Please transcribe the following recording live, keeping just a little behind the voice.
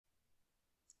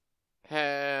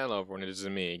Hello everyone, it is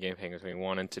me,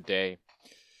 GameHanger21, and today,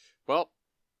 well,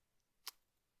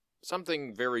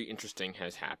 something very interesting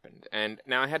has happened. And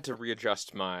now I had to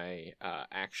readjust my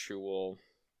actual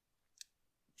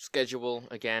schedule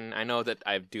again. I know that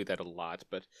I do that a lot,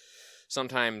 but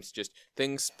sometimes just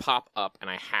things pop up and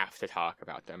I have to talk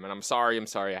about them. And I'm sorry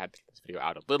I had to get this video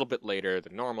out a little bit later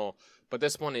than normal, but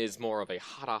this one is more of a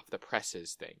hot off the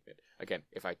presses thing. That, again,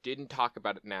 if I didn't talk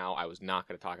about it now, I was not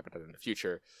going to talk about it in the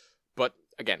future. But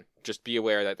again, just be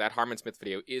aware that that Harman Smith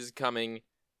video is coming.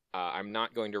 I'm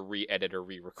not going to re-edit or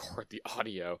re-record the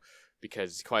audio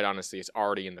because, quite honestly, it's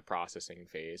already in the processing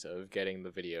phase of getting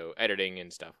the video editing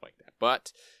and stuff like that.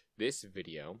 But this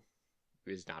video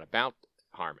is not about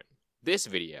Harman. This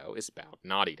video is about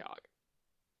Naughty Dog.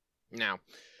 Now,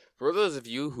 for those of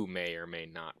you who may or may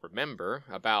not remember,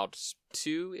 about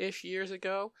 2-ish years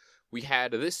ago, we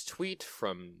had this tweet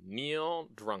from Neil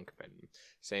Drunkman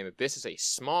saying that this is a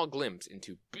small glimpse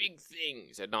into big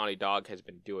things that Naughty Dog has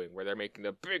been doing, where they're making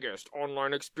the biggest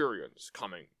online experience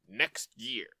coming next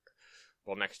year.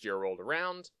 Well, next year rolled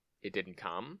around, it didn't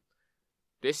come.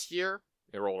 This year,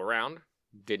 it rolled around,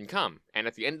 didn't come. And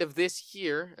at the end of this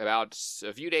year, about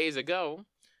a few days ago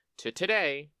to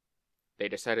today, they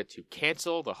decided to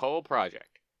cancel the whole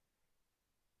project.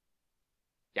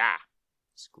 Yeah,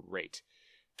 it's great.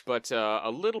 But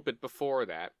a little bit before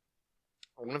that,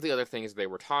 one of the other things they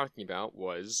were talking about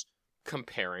was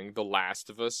comparing The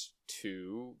Last of Us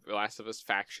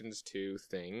Factions 2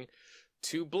 thing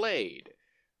to Blade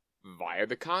via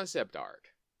the concept art.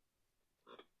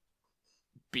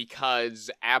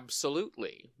 Because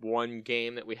absolutely, one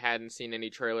game that we hadn't seen any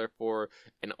trailer for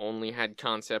and only had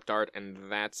concept art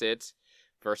and that's it,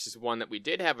 versus one that we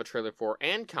did have a trailer for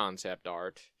and concept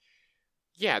art.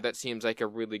 Yeah, that seems like a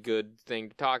really good thing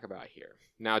to talk about here.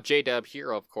 Now, J-Dub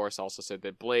Hero, of course, also said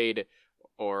that Blade,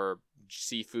 or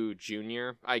Sifu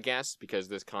Jr., I guess, because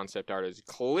this concept art is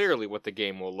clearly what the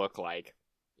game will look like,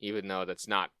 even though that's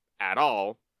not at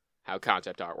all how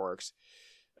concept art works.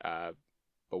 But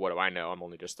what do I know? I'm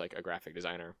only just, like, a graphic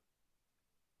designer.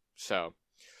 So,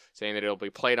 saying that it'll be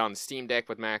played on Steam Deck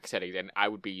with max settings, and I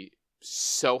would be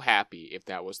so happy if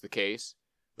that was the case.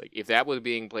 Like, if that was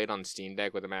being played on Steam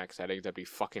Deck with the max settings, that'd be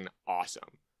fucking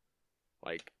awesome.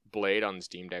 Like, Blade on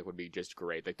Steam Deck would be just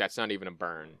great. Like, that's not even a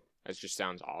burn. That just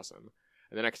sounds awesome.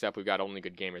 And the next up, we've got Only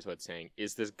Good Gamers with saying,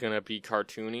 is this gonna be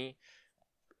cartoony?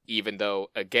 Even though,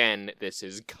 again, this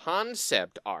is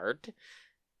concept art.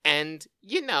 And,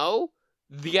 you know,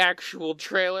 the actual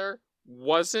trailer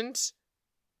wasn't...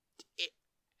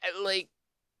 like...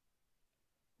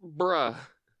 Bruh.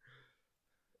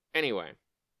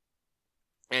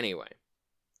 Anyway,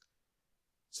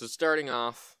 so starting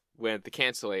off with the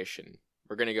cancellation,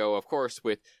 we're going to go, of course,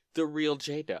 with the real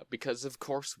J-Dub, because of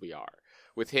course we are,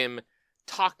 with him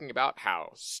talking about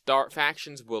how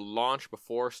factions will launch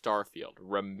before Starfield.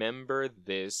 Remember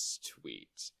this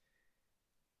tweet.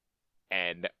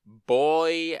 And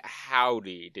boy,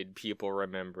 howdy, did people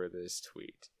remember this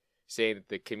tweet. Saying that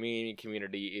the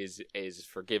community is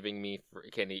forgiving me,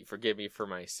 can he forgive me for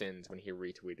my sins, when he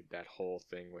retweeted that whole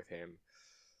thing with him.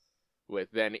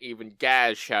 With then even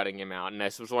Gaz shouting him out, and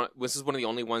this is one of the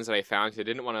only ones that I found, because I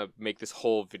didn't want to make this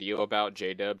whole video about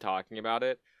J-Dub talking about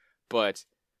it, but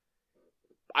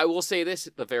I will say this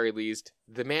at the very least,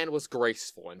 the man was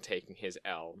graceful in taking his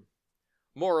L.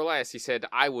 More or less, he said,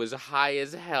 I was high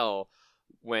as hell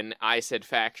when I said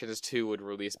Factions 2 would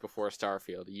release before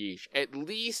Starfield. Yeesh. At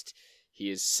least he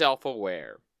is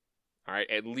self-aware. Alright,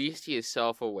 at least he is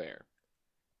self-aware.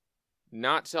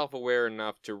 Not self-aware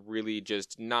enough to really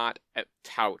just not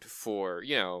tout for,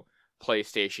 you know,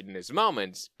 PlayStation in his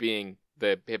moments, being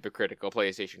the hypocritical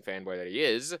PlayStation fanboy that he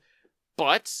is,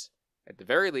 but, at the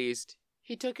very least,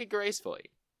 he took it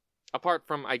gracefully. Apart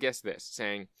from, I guess, this,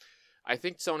 saying, I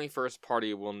think Sony first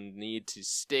party will need to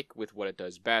stick with what it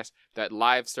does best. That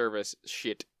live service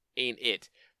shit ain't it.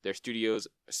 Their studio's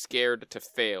scared to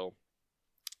fail.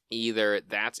 Either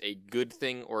that's a good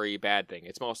thing or a bad thing.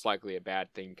 It's most likely a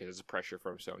bad thing because there's pressure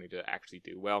from Sony to actually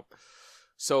do well.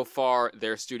 So far,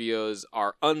 their studios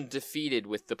are undefeated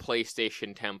with the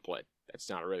PlayStation template. That's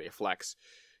not really a flex.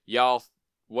 Y'all,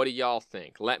 what do y'all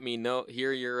think? Let me know.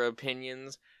 Hear your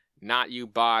opinions. Not you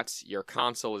bots. Your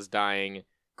console is dying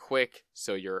quick,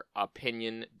 so your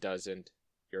opinion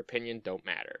don't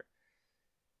matter.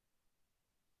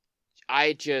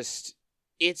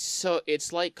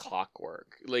 It's like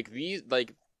clockwork. Like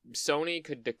Sony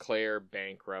could declare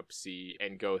bankruptcy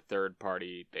and go third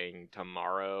party thing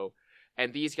tomorrow,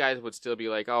 and these guys would still be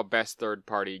like, oh, best third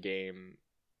party game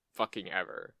fucking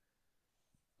ever.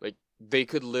 Like, they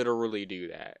could literally do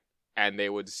that, and they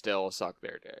would still suck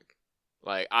their dick.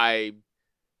 Like, I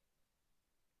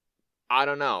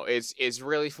don't know. It's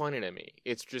really funny to me.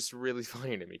 It's just really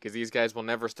funny to me because these guys will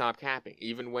never stop capping.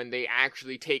 Even when they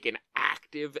actually take an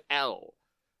active L,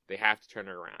 they have to turn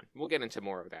it around. We'll get into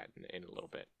more of that in a little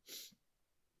bit.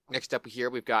 Next up here,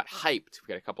 we've got Hyped. We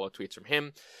got a couple of tweets from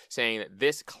him saying that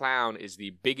this clown is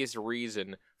the biggest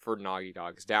reason for Naughty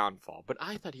Dog's downfall. But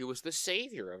I thought he was the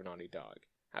savior of Naughty Dog.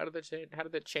 How did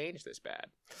it change this bad?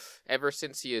 Ever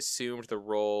since he assumed the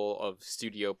role of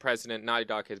studio president, Naughty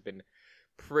Dog has been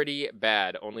pretty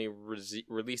bad, only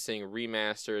releasing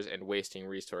remasters and wasting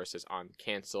resources on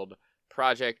canceled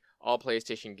project. All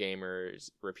PlayStation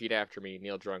gamers, repeat after me,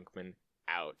 Neil Druckmann,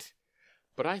 out.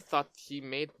 But I thought he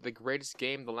made the greatest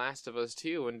game, The Last of Us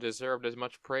 2, and deserved as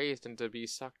much praise and to be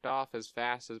sucked off as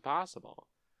fast as possible.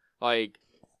 Like,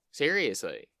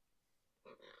 seriously.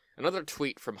 Another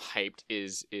tweet from Hyped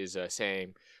is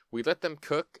saying, "We let them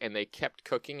cook, and they kept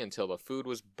cooking until the food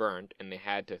was burnt, and they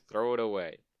had to throw it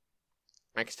away.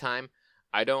 Next time,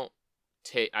 don't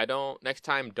take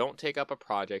up a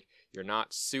project you're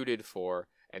not suited for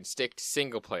and stick to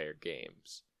single-player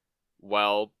games."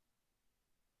 Well,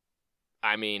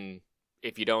 I mean,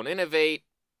 if you don't innovate,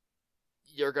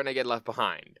 you're going to get left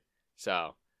behind.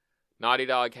 So, Naughty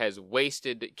Dog has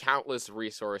wasted countless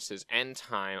resources and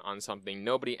time on something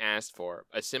nobody asked for.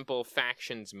 A simple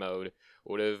factions mode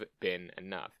would have been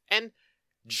enough. And,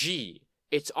 gee,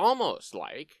 it's almost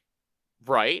like,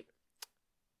 right?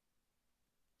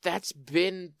 That's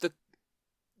been the,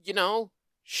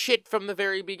 shit from the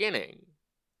very beginning.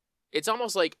 It's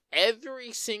almost like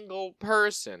every single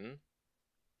person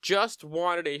just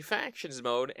wanted a factions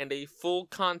mode and a full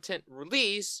content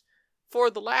release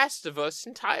for The Last of Us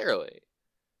entirely.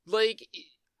 Like,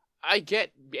 I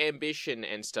get ambition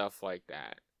and stuff like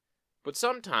that. But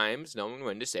sometimes knowing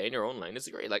when to stay in your own lane is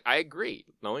great. Like, I agree.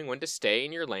 Knowing when to stay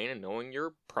in your lane and knowing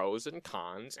your pros and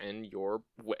cons and your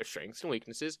strengths and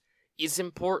weaknesses is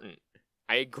important.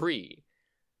 I agree.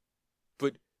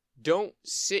 But don't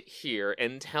sit here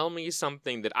and tell me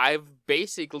something that I've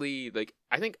basically,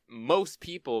 I think most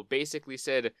people basically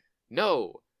said,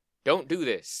 no, don't do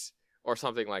this, or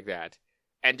something like that.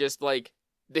 And just,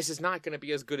 this is not going to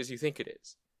be as good as you think it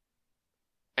is.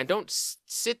 And don't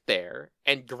sit there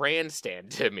and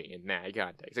grandstand to me in that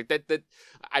context. That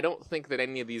I don't think that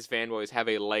any of these fanboys have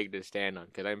a leg to stand on,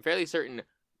 because I'm fairly certain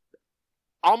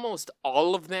almost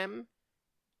all of them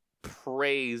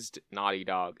praised Naughty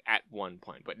Dog at one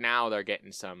point, but now they're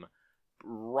getting some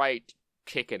right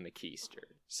kick in the keister.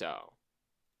 So,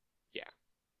 yeah.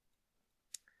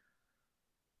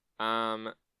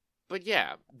 But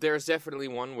yeah, there's definitely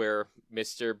one where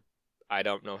Mr. I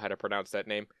don't know how to pronounce that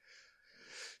name,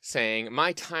 saying,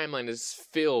 "My timeline is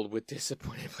filled with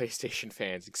disappointed PlayStation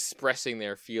fans expressing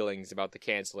their feelings about the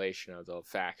cancellation of the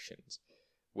factions,"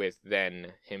 with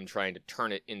then him trying to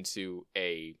turn it into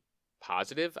a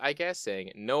positive, I guess,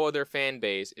 saying, "No other fan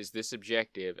base is this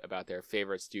objective about their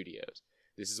favorite studios.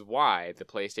 This is why the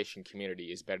PlayStation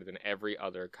community is better than every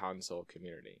other console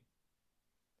community."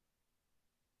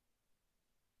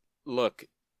 Look,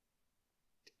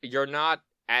 you're not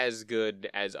as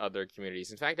good as other communities.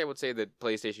 In fact, I would say that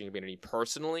PlayStation community,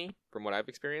 personally, from what I've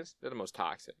experienced, they're the most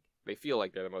toxic. They feel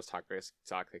like they're the most toxic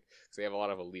because they have a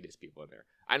lot of elitist people in there.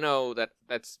 I know that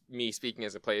that's me speaking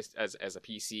as a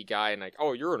PC guy, and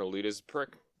oh, you're an elitist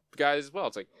prick guy as well.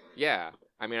 It's yeah,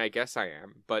 I mean, I guess I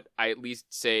am, but I at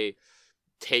least say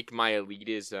take my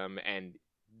elitism and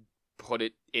put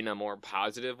it in a more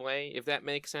positive way, if that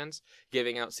makes sense.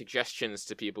 Giving out suggestions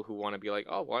to people who want to be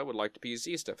oh, well, I would like to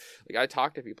PC stuff. I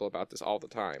talk to people about this all the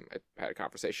time. I had a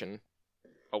conversation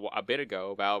a bit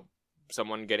ago about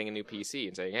someone getting a new PC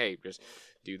and saying, hey, just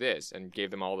do this, and gave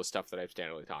them all the stuff that I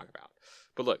standardly talk about.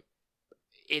 But look,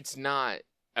 it's not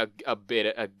a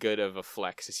bit good of a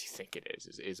flex as you think it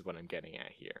is what I'm getting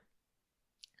at here.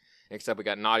 Next up, we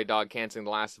got Naughty Dog canceling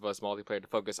The Last of Us multiplayer to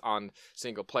focus on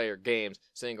single-player games.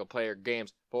 Single-player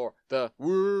games for the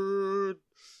word.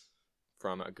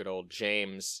 From a good old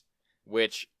James,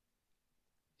 which,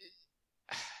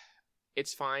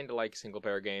 it's fine to like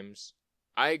single-player games.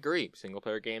 I agree,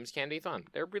 single-player games can be fun.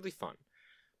 They're really fun.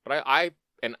 But I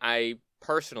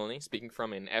personally, speaking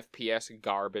from an FPS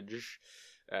garbage,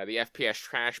 the FPS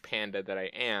trash panda that I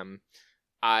am,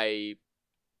 I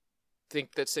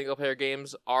think that single-player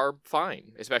games are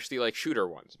fine, especially shooter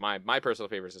ones. My personal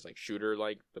favorite is shooter,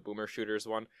 the Boomer Shooters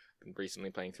one. I've been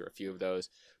recently playing through a few of those.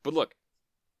 But look,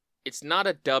 it's not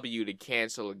a W to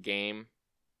cancel a game,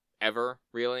 ever,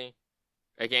 really.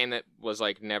 A game that was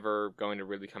never going to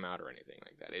really come out or anything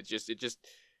like that. It just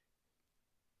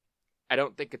I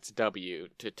don't think it's a W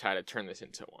to try to turn this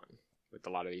into one, with a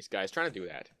lot of these guys trying to do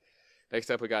that. Next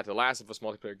up, we got The Last of Us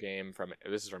multiplayer game from...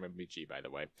 This is from MBG, by the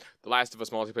way. The Last of Us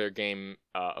multiplayer game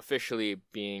officially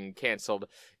being canceled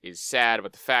is sad,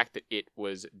 but the fact that it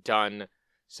was done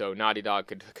so Naughty Dog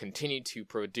could continue to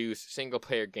produce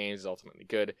single-player games is ultimately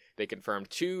good. They confirmed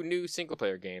 2 new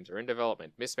single-player games are in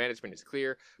development. Mismanagement is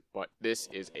clear, but this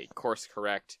is a course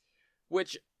correct,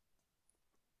 which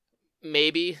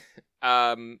maybe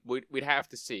we'd have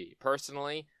to see.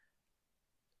 Personally,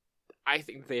 I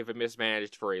think they've been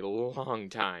mismanaged for a long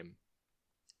time.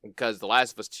 Because The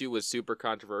Last of Us 2 was super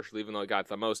controversial, even though it got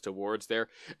the most awards there.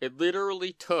 It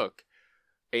literally took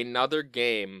another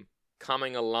game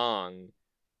coming along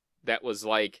that was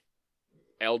like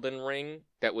Elden Ring,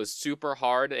 that was super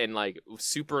hard and like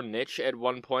super niche at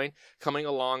one point, coming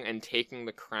along and taking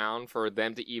the crown for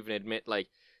them to even admit, like,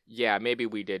 yeah, maybe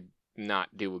we did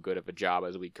not do as good of a job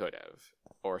as we could have,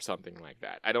 or something like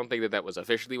that. I don't think that was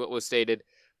officially what was stated,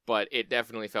 but it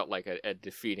definitely felt like a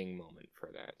defeating moment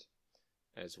for that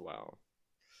as well.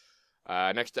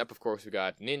 Next up, of course, we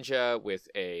got Ninja with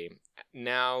a...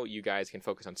 Now you guys can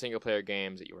focus on single-player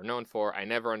games that you were known for. I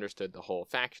never understood the whole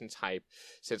factions hype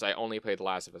since I only played The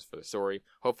Last of Us for the story.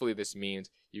 Hopefully this means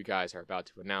you guys are about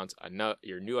to announce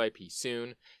your new IP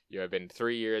soon. You have been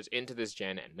 3 years into this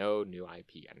gen and no new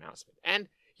IP announcement. And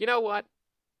you know what?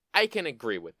 I can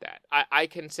agree with that. I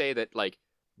can say that, like,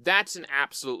 that's an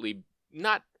absolutely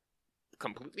not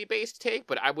completely based take,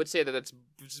 but I would say that that's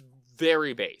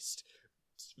very based.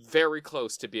 It's very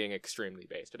close to being extremely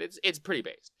based, but it's pretty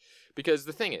based. Because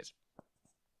the thing is,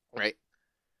 right,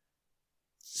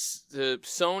 the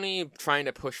Sony trying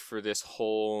to push for this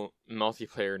whole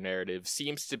multiplayer narrative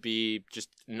seems to be just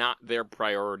not their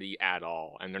priority at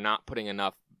all, and they're not putting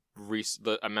enough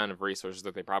the amount of resources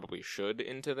that they probably should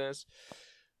into this,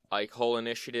 like, whole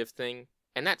initiative thing,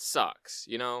 and that sucks,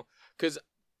 you know, because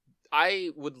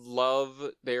I would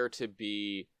love there to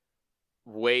be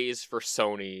ways for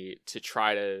Sony to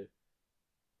try to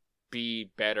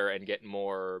be better and get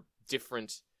more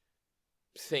different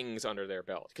things under their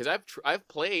belt. Because I've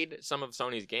played some of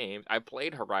Sony's games. I've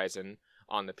played Horizon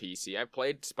on the PC. I've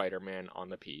played Spider-Man on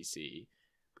the PC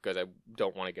because I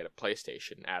don't want to get a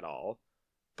PlayStation at all.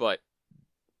 But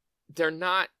they're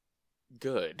not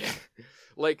good.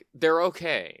 Like, they're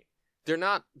okay. They're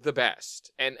not the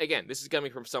best. And again, this is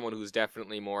coming from someone who's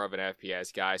definitely more of an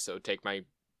FPS guy, so take my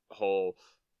whole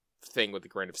thing with a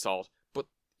grain of salt. But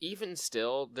even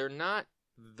still, they're not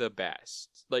the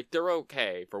best. Like, they're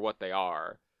okay for what they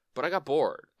are, but I got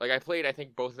bored. Like, I played, I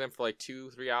think, both of them for like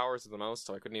 2-3 hours at the most,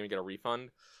 so I couldn't even get a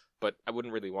refund. But I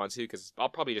wouldn't really want to, because I'll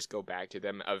probably just go back to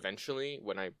them eventually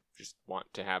when I just want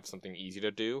to have something easy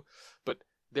to do. But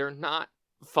they're not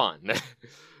fun.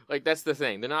 Like, that's the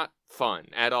thing. They're not fun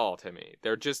at all to me.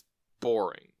 They're just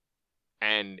boring.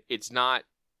 And it's not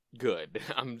good.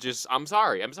 I'm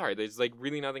sorry. There's, like,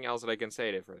 really nothing else that I can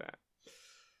say for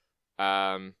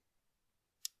that.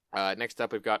 Next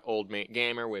up, we've got Old Mate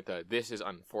Gamer with This is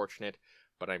unfortunate,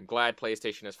 but I'm glad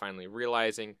PlayStation is finally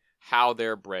realizing how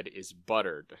their bread is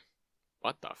buttered.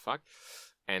 What the fuck?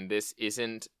 And it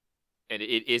isn't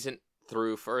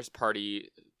through first-party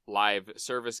live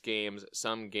service games.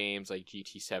 Some games like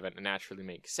GT7 naturally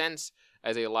make sense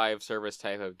as a live service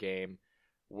type of game,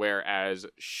 whereas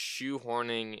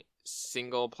shoehorning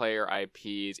single-player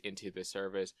IPs into the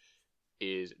service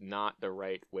is not the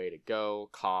right way to go.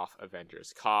 Cough,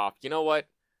 Avengers, cough. You know what?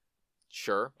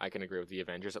 Sure, I can agree with the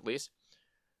Avengers at least.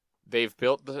 They've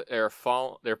built their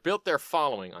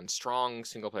following on strong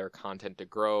single-player content to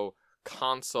grow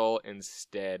console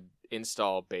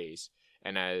install base,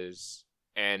 and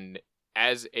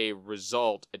as a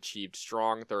result, achieved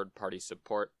strong third-party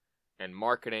support and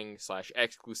marketing /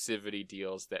 exclusivity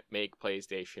deals that make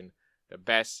PlayStation the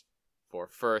best for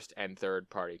first and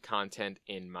third-party content,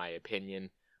 in my opinion.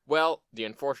 Well, the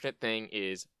unfortunate thing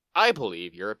is, I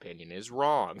believe your opinion is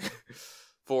wrong.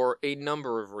 For a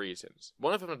number of reasons.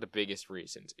 One of them, the biggest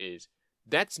reasons, is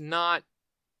that's not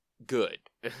good.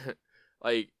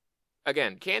 Like,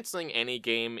 again, canceling any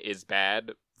game is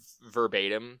bad,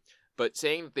 verbatim, but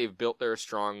saying that they've built their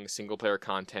strong single-player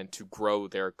content to grow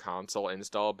their console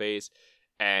install base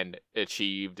and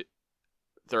achieved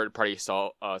third-party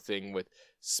thing with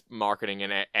marketing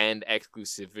and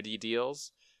exclusivity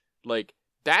deals, like,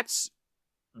 that's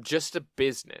just a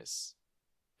business.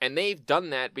 And they've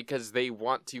done that because they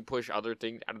want to push other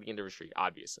things out of the industry,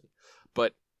 obviously.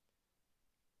 But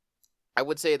I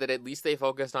would say that at least they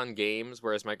focused on games,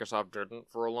 whereas Microsoft didn't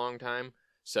for a long time.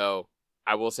 So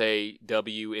I will say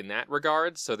W in that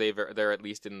regard. So they're at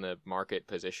least in the market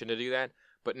position to do that.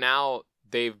 But now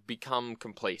they've become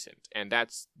complacent, and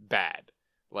that's bad.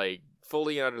 Like,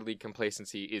 fully and utterly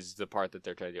complacency is the part that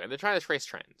they're trying to do. And they're trying to trace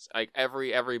trends. Like,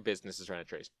 every business is trying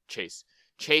to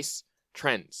chase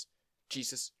trends.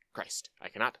 Jesus Christ, I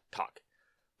cannot talk.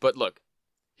 But look,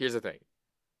 here's the thing.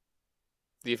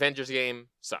 The Avengers game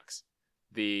sucks.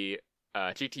 The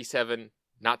GT7,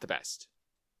 not the best.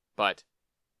 But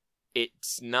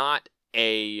it's not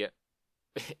the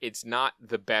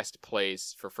best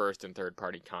place for first and third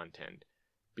party content,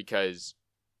 because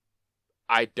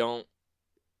I don't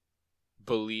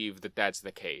believe that that's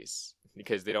the case,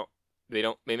 because they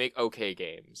make okay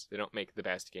games. They don't make the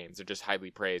best games. They're just highly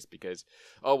praised because,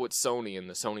 oh, it's Sony and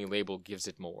the Sony label gives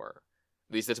it more.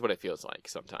 At least that's what it feels like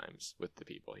sometimes with the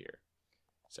people here.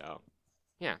 So,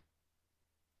 yeah.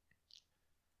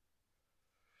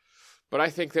 But I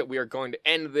think that we are going to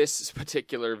end this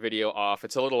particular video off.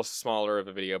 It's a little smaller of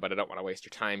a video, but I don't want to waste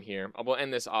your time here. I will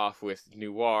end this off with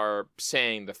Noir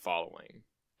saying the following.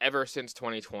 Ever since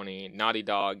 2020, Naughty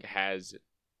Dog has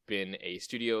been a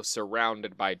studio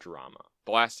surrounded by drama.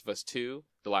 The Last of Us 2,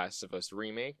 The Last of Us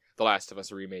Remake, The Last of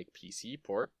Us Remake PC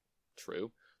port,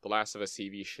 true. The Last of Us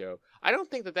TV show. I don't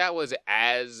think that was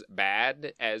as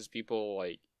bad as people,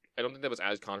 like, I don't think that was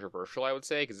as controversial, I would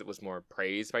say, because it was more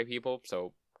praised by people,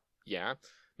 so, yeah.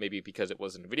 Maybe because it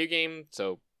wasn't a video game,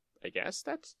 so I guess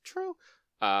that's true.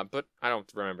 But I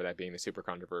don't remember that being super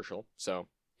controversial, so,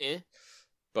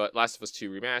 But Last of Us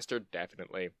 2 Remastered,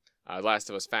 definitely. Last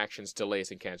of Us Factions,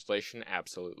 delays and cancellation,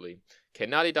 absolutely. Can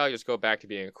Naughty Dog just go back to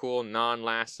being a cool,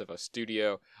 non-Last of Us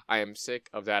studio? I am sick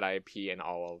of that IP and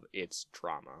all of its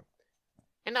drama.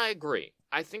 And I agree.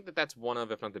 I think that that's one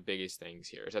of, if not the biggest things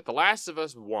here, is that The Last of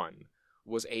Us 1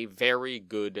 was a very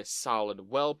good, solid,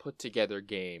 well-put-together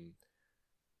game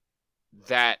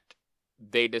that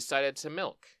they decided to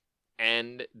milk.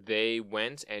 And they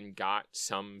went and got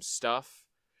some stuff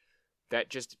that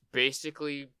just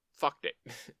basically fucked it.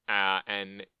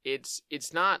 And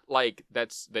it's not like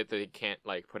that they can't,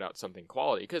 like, put out something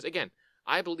quality. Because, again,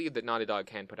 I believe that Naughty Dog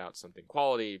can put out something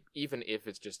quality, even if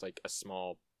it's just, like, a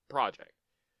small project.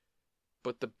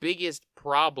 But the biggest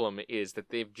problem is that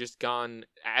they've just gone,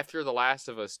 after The Last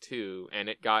of Us 2, and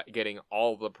it getting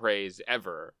all the praise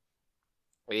ever,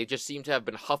 they just seem to have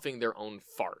been huffing their own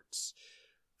farts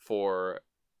for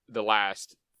the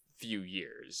last few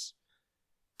years.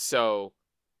 So,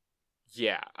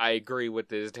 yeah, I agree with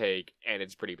this take, and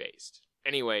it's pretty based.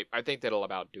 Anyway, I think that'll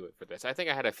about do it for this. I think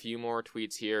I had a few more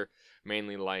tweets here,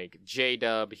 mainly like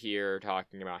J-Dub here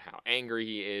talking about how angry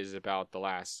he is about The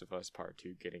Last of Us Part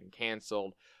 2 getting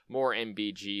canceled. More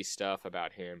MBG stuff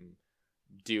about him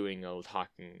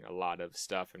talking a lot of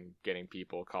stuff and getting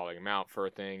people calling him out for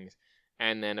things.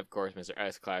 And then, of course, Mr.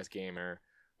 S-Class Gamer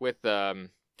with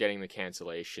getting the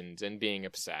cancellations and being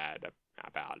upset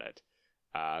about it.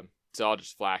 So I'll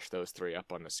just flash those three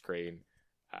up on the screen,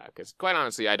 because quite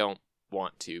honestly, I don't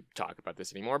want to talk about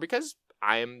this anymore because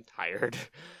I am tired.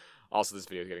 Also, this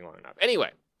video is getting long enough.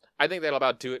 Anyway, I think that'll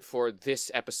about do it for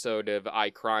this episode of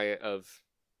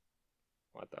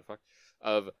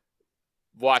of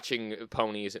watching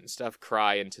ponies and stuff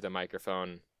cry into the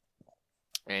microphone,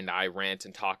 and I rant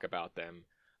and talk about them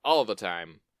all the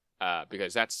time,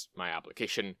 because that's my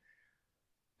obligation.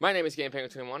 My name is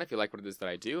GamePenguin21. If you like what it is that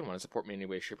I do and want to support me in any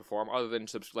way, shape, or form, other than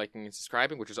liking and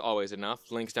subscribing, which is always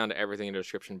enough, links down to everything in the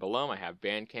description below. I have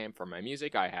Bandcamp for my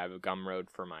music. I have Gumroad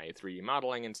for my 3D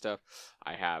modeling and stuff.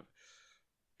 I have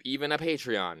even a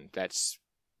Patreon that's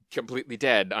completely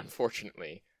dead,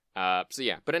 unfortunately. So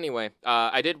yeah, but anyway,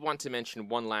 I did want to mention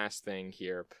one last thing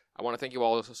here. I want to thank you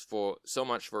all so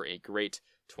much for a great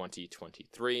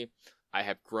 2023. I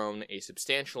have grown a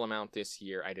substantial amount this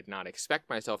year. I did not expect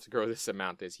myself to grow this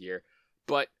amount this year,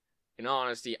 but in all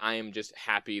honesty, I am just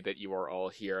happy that you are all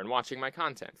here and watching my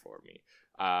content for me.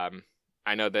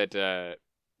 I know that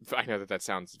that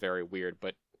sounds very weird,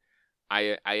 but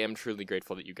I am truly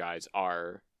grateful that you guys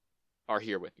are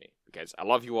here with me, because I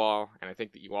love you all, and I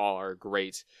think that you all are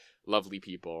great, lovely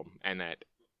people, and that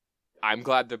I'm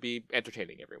glad to be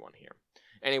entertaining everyone here.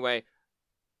 Anyway,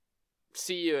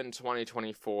 see you in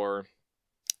 2024.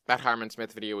 That Harman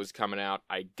Smith video is coming out,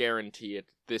 I guarantee it,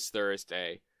 this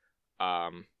Thursday,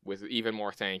 with even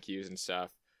more thank yous and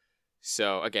stuff.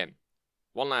 So, again,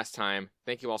 one last time,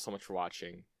 thank you all so much for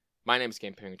watching. My name is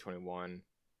GamePenguin21.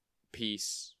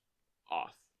 Peace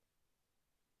off.